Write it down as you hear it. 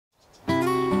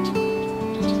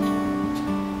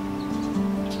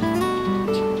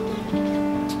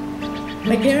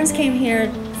My parents came here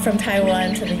from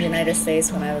Taiwan to the United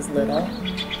States when I was little.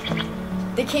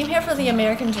 They came here for the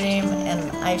American dream, and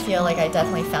I feel like I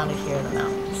definitely found it here in the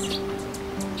mountains.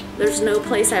 There's no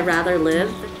place I'd rather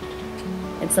live.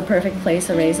 It's the perfect place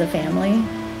to raise a family.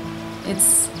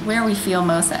 It's where we feel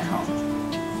most at home.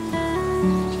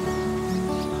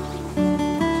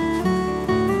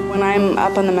 When I'm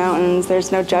up on the mountains,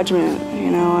 there's no judgment. You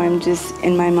know, I'm just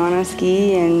in my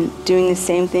monoski and doing the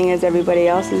same thing as everybody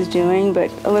else is doing,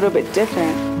 but a little bit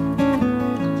different.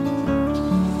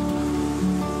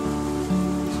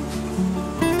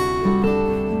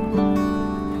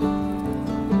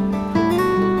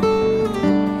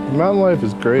 Mountain life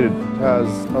is great. It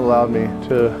has allowed me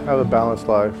to have a balanced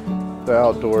life. The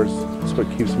outdoors is what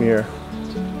keeps me here.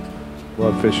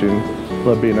 Love fishing,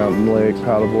 love being out in the lake,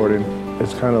 paddleboarding.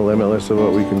 It's kind of limitless of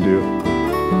what we can do.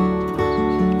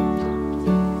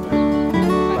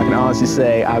 I can honestly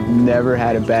say I've never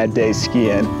had a bad day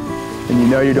skiing. And you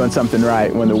know you're doing something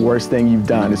right when the worst thing you've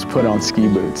done is put on ski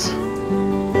boots.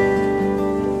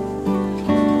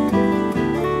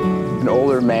 An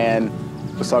older man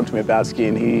was talking to me about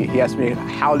skiing. He asked me,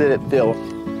 how did it feel?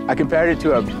 I compared it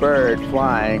to a bird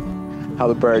flying, how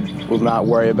the bird will not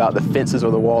worry about the fences or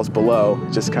the walls below,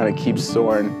 just kind of keeps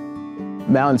soaring.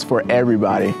 Mountains for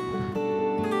everybody.